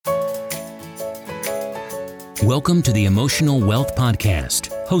Welcome to the Emotional Wealth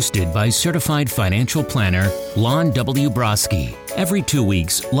Podcast, hosted by certified financial planner Lon W. Broski. Every 2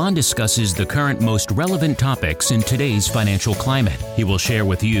 weeks, Lon discusses the current most relevant topics in today's financial climate. He will share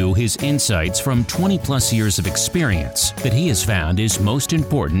with you his insights from 20-plus years of experience that he has found is most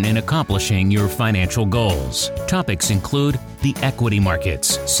important in accomplishing your financial goals. Topics include the equity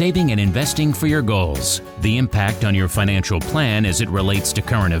markets, saving and investing for your goals, the impact on your financial plan as it relates to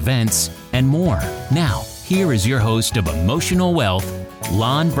current events, and more. Now, here is your host of Emotional Wealth,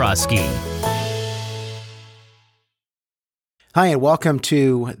 Lon Broski. Hi, and welcome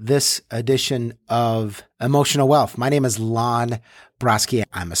to this edition of Emotional Wealth. My name is Lon Broski.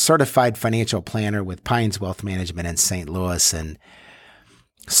 I'm a certified financial planner with Pines Wealth Management in St. Louis, and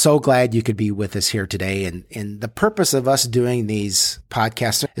so glad you could be with us here today. And the purpose of us doing these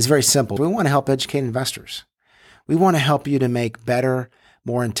podcasts is very simple. We want to help educate investors. We want to help you to make better,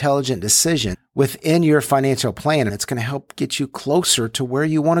 more intelligent decisions within your financial plan. And it's going to help get you closer to where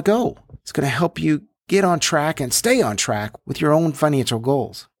you want to go. It's going to help you get on track and stay on track with your own financial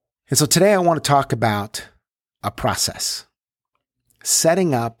goals. And so today I want to talk about a process,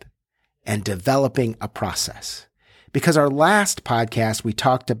 setting up and developing a process. Because our last podcast, we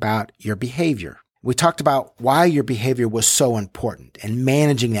talked about your behavior. We talked about why your behavior was so important and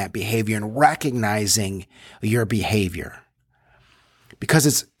managing that behavior and recognizing your behavior. Because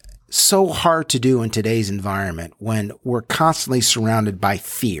it's so hard to do in today's environment when we're constantly surrounded by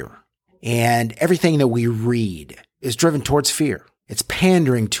fear. And everything that we read is driven towards fear. It's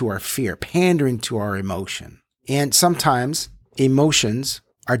pandering to our fear, pandering to our emotion. And sometimes emotions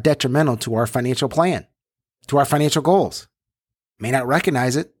are detrimental to our financial plan, to our financial goals. May not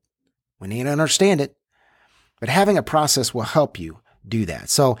recognize it. We need to understand it. But having a process will help you do that.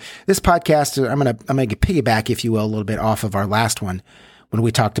 So this podcast, I'm going to piggyback, if you will, a little bit off of our last one when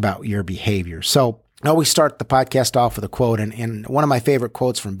we talked about your behavior. So I always start the podcast off with a quote, and one of my favorite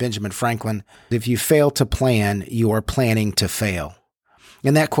quotes from Benjamin Franklin: "If you fail to plan, you are planning to fail."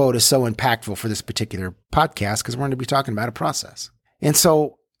 And that quote is so impactful for this particular podcast because we're going to be talking about a process. And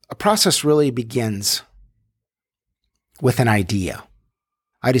so a process really begins with an idea.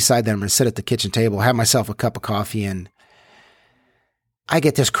 I decide that I'm going to sit at the kitchen table, have myself a cup of coffee, and I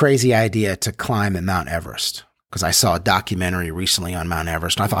get this crazy idea to climb at Mount Everest. Because I saw a documentary recently on Mount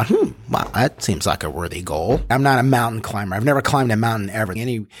Everest, and I thought, wow, that seems like a worthy goal. I'm not a mountain climber. I've never climbed a mountain ever.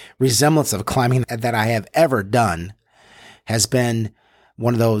 Any resemblance of climbing that I have ever done has been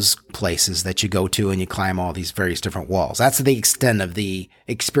one of those places that you go to and you climb all these various different walls. That's the extent of the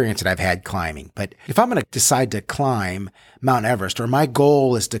experience that I've had climbing. But if I'm going to decide to climb Mount Everest, or my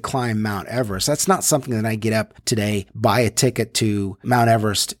goal is to climb Mount Everest, that's not something that I get up today, buy a ticket to Mount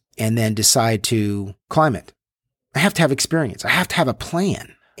Everest, and then decide to climb it. I have to have experience. I have to have a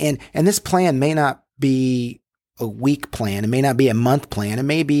plan. And this plan may not be a week plan. It may not be a month plan. It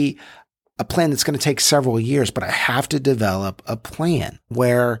may be a plan that's going to take several years, but I have to develop a plan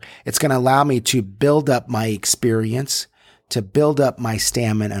where it's going to allow me to build up my experience, to build up my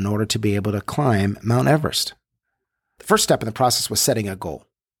stamina in order to be able to climb Mount Everest. The first step in the process was setting a goal.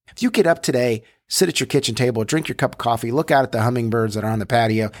 If you get up today, sit at your kitchen table, drink your cup of coffee, look out at the hummingbirds that are on the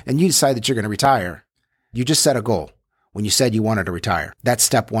patio, and you decide that you're going to retire, you just set a goal when you said you wanted to retire. That's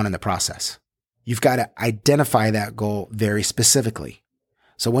step one in the process. You've got to identify that goal very specifically.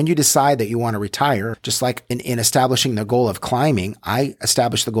 So when you decide that you want to retire, just like in establishing the goal of climbing, I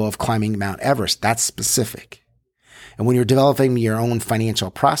established the goal of climbing Mount Everest. That's specific. And when you're developing your own financial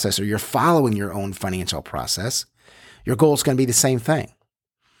process, or you're following your own financial process, your goal is going to be the same thing.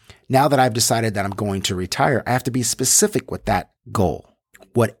 Now that I've decided that I'm going to retire, I have to be specific with that goal.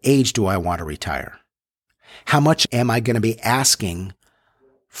 What age do I want to retire? How much am I going to be asking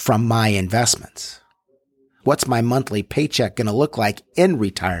from my investments? What's my monthly paycheck going to look like in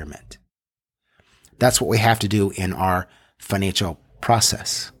retirement? That's what we have to do in our financial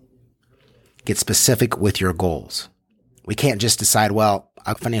process. Get specific with your goals. We can't just decide, well,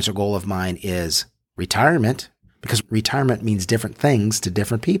 a financial goal of mine is retirement, because retirement means different things to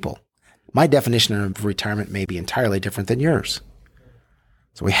different people. My definition of retirement may be entirely different than yours.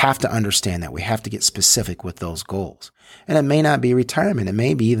 So we have to understand that. We have to get specific with those goals. And it may not be retirement. It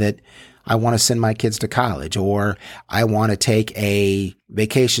may be that I want to send my kids to college, or I want to take a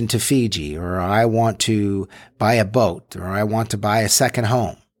vacation to Fiji, or I want to buy a boat, or I want to buy a second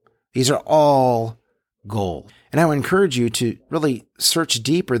home. These are all goals. And I would encourage you to really search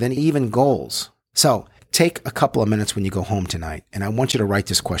deeper than even goals. So take a couple of minutes when you go home tonight, and I want you to write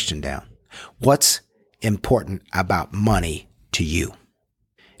this question down. What's important about money to you?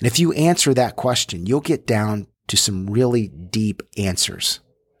 And if you answer that question, you'll get down to some really deep answers.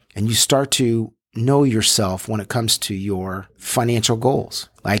 And you start to know yourself when it comes to your financial goals?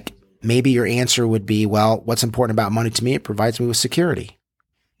 Like maybe your answer would be, well, what's important about money to me? It provides me with security.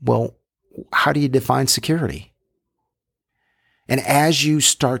 Well, how do you define security? And as you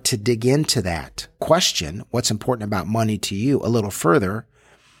start to dig into that question, what's important about money to you a little further,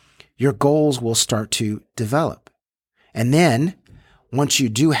 your goals will start to develop. And then once you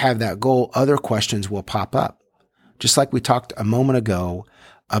do have that goal, other questions will pop up. Just like we talked a moment ago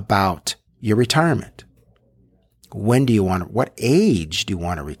about your retirement. When do you what age do you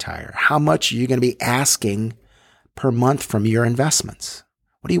want to retire? How much are you going to be asking per month from your investments?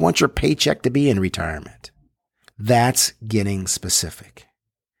 What do you want your paycheck to be in retirement? That's getting specific.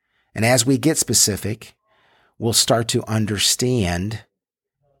 And as we get specific, we'll start to understand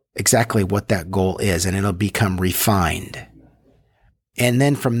exactly what that goal is, and it'll become refined. And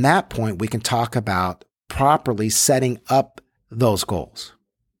then from that point, we can talk about properly setting up those goals.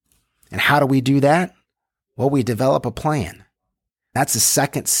 And how do we do that? Well, we develop a plan. That's the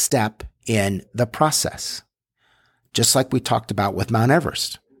second step in the process. Just like we talked about with Mount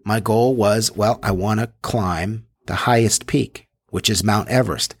Everest. My goal was, well, I want to climb the highest peak, which is Mount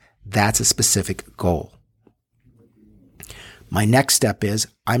Everest. That's a specific goal. My next step is,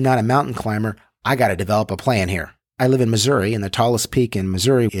 I'm not a mountain climber. I got to develop a plan here. I live in Missouri, and the tallest peak in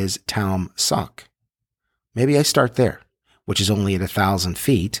Missouri is Taum-Sauk. Maybe I start there, which is only at 1,000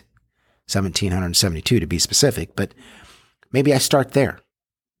 feet, 1,772 to be specific, but maybe I start there.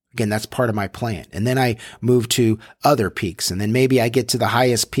 Again, that's part of my plan. And then I move to other peaks, and then maybe I get to the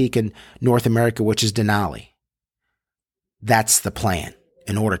highest peak in North America, which is Denali. That's the plan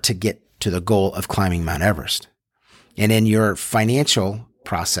in order to get to the goal of climbing Mount Everest. And in your financial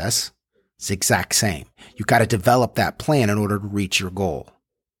process, it's the exact same. You've got to develop that plan in order to reach your goal.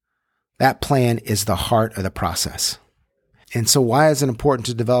 That plan is the heart of the process. And so why is it important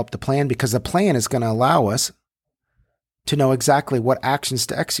to develop the plan? Because the plan is going to allow us to know exactly what actions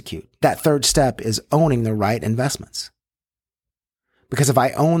to execute. That third step is owning the right investments. Because if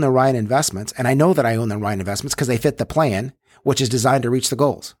I own the right investments, and I know that I own the right investments because they fit the plan, which is designed to reach the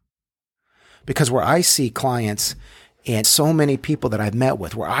goals. Because where I see clients and so many people that I've met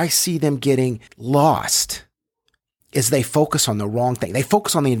with, where I see them getting lost, is they focus on the wrong thing. They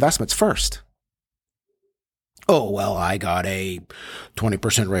focus on the investments first. Oh, well, I got a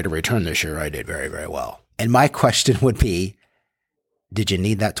 20% rate of return this year. I did very, very well. And my question would be, did you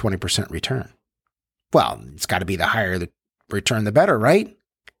need that 20% return? Well, it's got to be the higher the return, the better, right?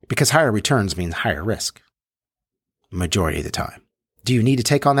 Because higher returns means higher risk. Majority of the time. Do you need to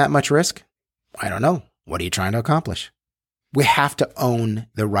take on that much risk? I don't know. What are you trying to accomplish? We have to own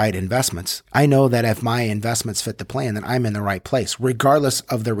the right investments. I know that if my investments fit the plan, then I'm in the right place, regardless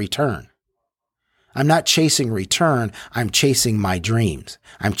of the return. I'm not chasing return. I'm chasing my dreams.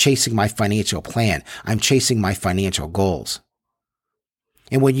 I'm chasing my financial plan. I'm chasing my financial goals.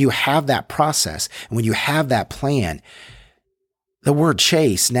 And when you have that process, and when you have that plan, the word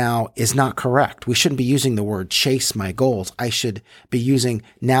chase now is not correct. We shouldn't be using the word chase my goals. I should be using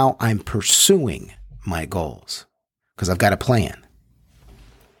now I'm pursuing my goals because I've got a plan.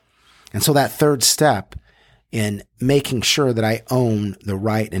 And so that third step in making sure that I own the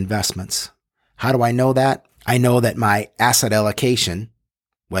right investments. How do I know that? I know that my asset allocation,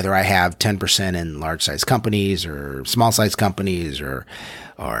 whether I have 10% in large size companies or small size companies or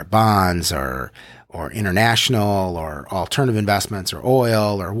bonds or international or alternative investments or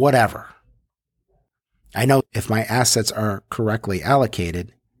oil or whatever. I know if my assets are correctly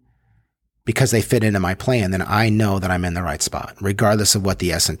allocated because they fit into my plan, then I know that I'm in the right spot, regardless of what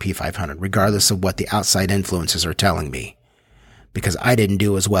the S&P 500, regardless of what the outside influences are telling me, because I didn't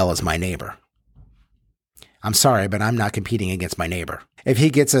do as well as my neighbor. I'm sorry, but I'm not competing against my neighbor. If he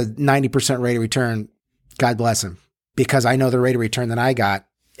gets a 90% rate of return, God bless him, because I know the rate of return that I got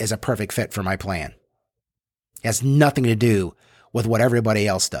is a perfect fit for my plan. It has nothing to do with what everybody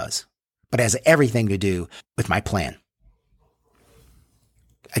else does, but it has everything to do with my plan.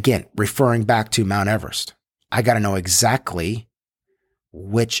 Again, referring back to Mount Everest, I got to know exactly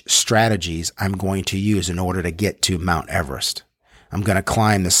which strategies I'm going to use in order to get to Mount Everest. I'm going to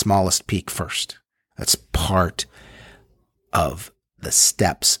climb the smallest peak first. That's part of the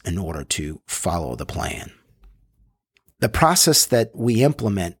steps in order to follow the plan. The process that we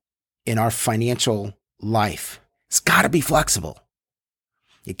implement in our financial life, it's got to be flexible.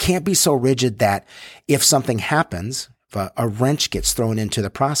 It can't be so rigid that if something happens, if a wrench gets thrown into the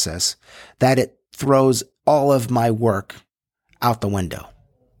process, that it throws all of my work out the window.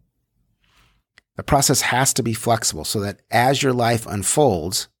 The process has to be flexible so that as your life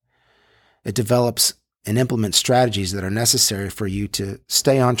unfolds, it develops and implements strategies that are necessary for you to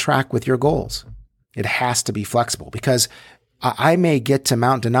stay on track with your goals. It has to be flexible because I may get to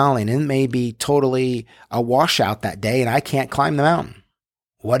Mount Denali and it may be totally a washout that day and I can't climb the mountain.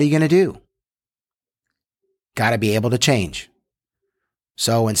 What are you going to do? Got to be able to change.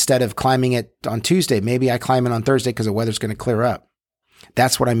 So instead of climbing it on Tuesday, maybe I climb it on Thursday because the weather's going to clear up.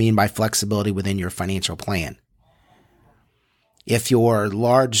 That's what I mean by flexibility within your financial plan. If your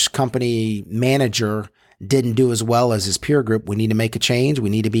large company manager didn't do as well as his peer group, we need to make a change.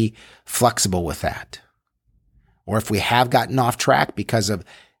 We need to be flexible with that. Or if we have gotten off track because of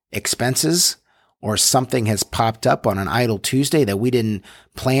expenses or something has popped up on an idle Tuesday that we didn't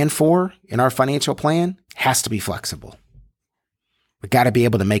plan for in our financial plan, has to be flexible. We've got to be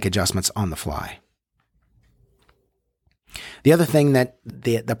able to make adjustments on the fly. The other thing that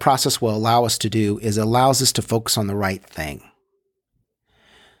the process will allow us to do is allows us to focus on the right thing.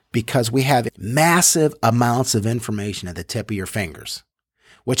 Because we have massive amounts of information at the tip of your fingers,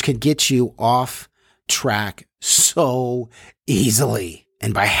 which can get you off track so easily.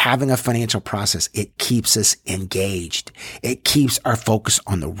 And by having a financial process, it keeps us engaged. It keeps our focus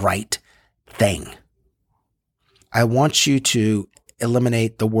on the right thing. I want you to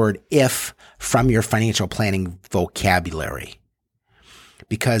eliminate the word if from your financial planning vocabulary.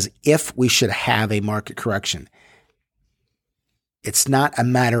 Because if we should have a market correction, it's not a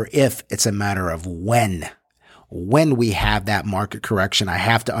matter if, it's a matter of when. When we have that market correction, I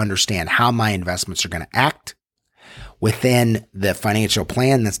have to understand how my investments are going to act within the financial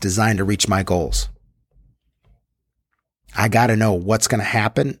plan that's designed to reach my goals. I got to know what's going to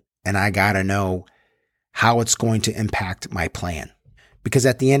happen, and I got to know how it's going to impact my plan. Because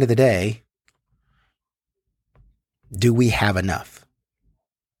at the end of the day, do we have enough?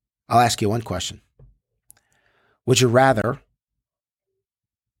 I'll ask you one question. Would you rather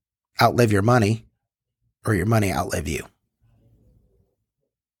outlive your money or your money outlive you?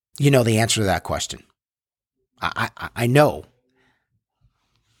 You know the answer to that question. I know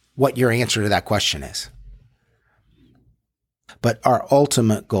what your answer to that question is. But our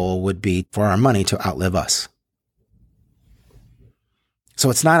ultimate goal would be for our money to outlive us. So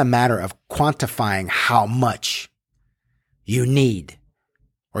it's not a matter of quantifying how much you need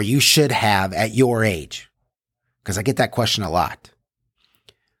or you should have at your age. Because I get that question a lot.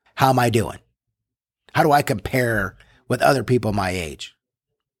 How am I doing? How do I compare with other people my age?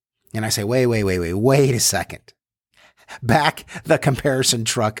 And I say, wait a second. Back the comparison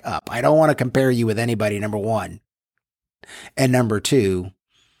truck up. I don't want to compare you with anybody, number one. And number two,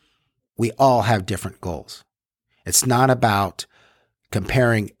 we all have different goals. It's not about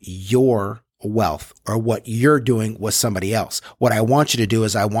comparing your wealth or what you're doing with somebody else. What I want you to do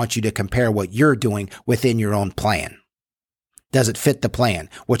is I want you to compare what you're doing within your own plan. Does it fit the plan,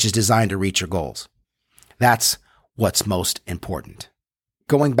 which is designed to reach your goals? That's what's most important.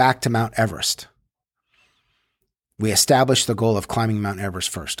 Going back to Mount Everest, we established the goal of climbing Mount Everest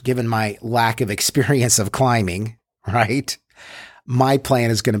first. Given my lack of experience of climbing, right? My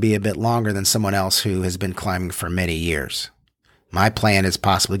plan is going to be a bit longer than someone else who has been climbing for many years. My plan is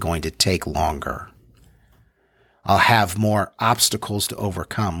possibly going to take longer. I'll have more obstacles to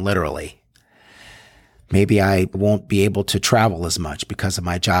overcome, literally. Maybe I won't be able to travel as much because of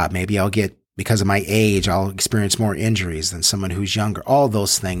my job. Maybe because of my age, I'll experience more injuries than someone who's younger. All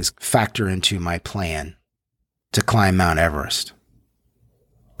those things factor into my plan to climb Mount Everest.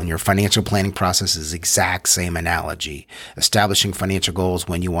 And your financial planning process is the exact same analogy. Establishing financial goals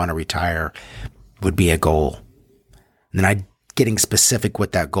when you want to retire would be a goal. And then getting specific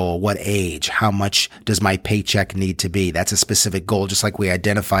with that goal. What age? How much does my paycheck need to be? That's a specific goal, just like we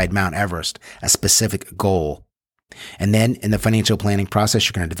identified Mount Everest, a specific goal. And then in the financial planning process,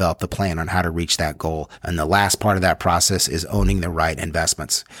 you're going to develop the plan on how to reach that goal. And the last part of that process is owning the right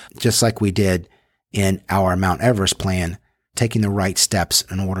investments. Just like we did in our Mount Everest plan, taking the right steps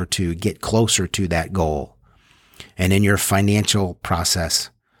in order to get closer to that goal. And in your financial process,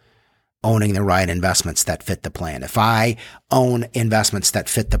 owning the right investments that fit the plan. If I own investments that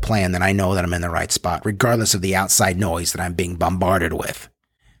fit the plan, then I know that I'm in the right spot, regardless of the outside noise that I'm being bombarded with.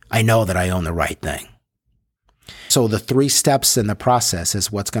 I know that I own the right thing. So the 3 steps in the process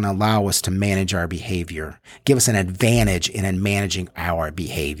is what's going to allow us to manage our behavior, give us an advantage in managing our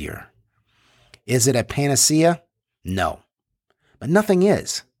behavior. Is it a panacea? No. But nothing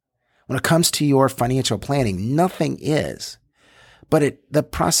is. When it comes to your financial planning, nothing is. But the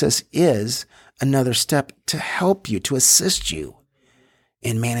process is another step to help you, to assist you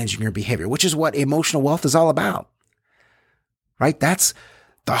in managing your behavior, which is what emotional wealth is all about, right? That's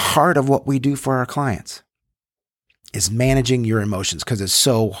the heart of what we do for our clients, is managing your emotions, because it's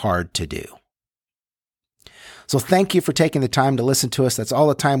so hard to do. So thank you for taking the time to listen to us. That's all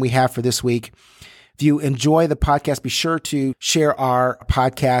the time we have for this week. If you enjoy the podcast, be sure to share our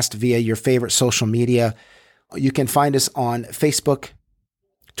podcast via your favorite social media. You can find us on Facebook,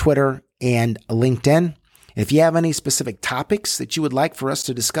 Twitter, and LinkedIn. If you have any specific topics that you would like for us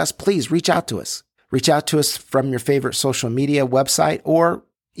to discuss, please reach out to us. Reach out to us from your favorite social media website or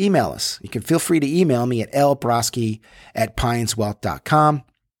email us. You can feel free to email me at lbrosky@pineswealth.com,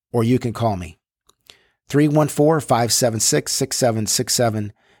 or you can call me.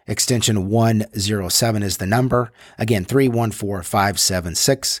 314-576-6767, extension 107 is the number. Again,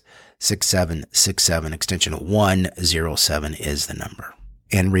 314-576-6767, extension 107 is the number.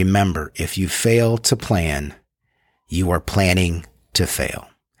 And remember, if you fail to plan, you are planning to fail.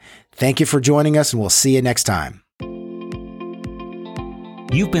 Thank you for joining us, and we'll see you next time.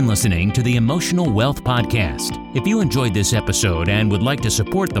 You've been listening to the Emotional Wealth Podcast. If you enjoyed this episode and would like to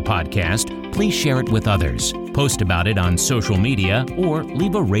support the podcast, please share it with others, post about it on social media, or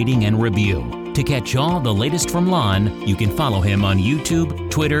leave a rating and review. To catch all the latest from Lon, you can follow him on YouTube,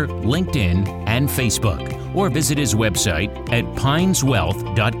 Twitter, LinkedIn, and Facebook, or visit his website at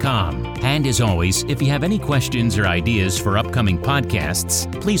pineswealth.com. And as always, if you have any questions or ideas for upcoming podcasts,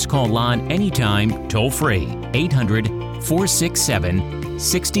 please call Lon anytime, toll-free,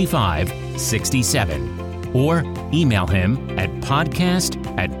 800-467-6567, or email him at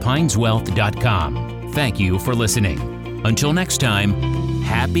podcast@pineswealth.com. Thank you for listening. Until next time,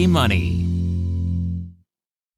 happy money.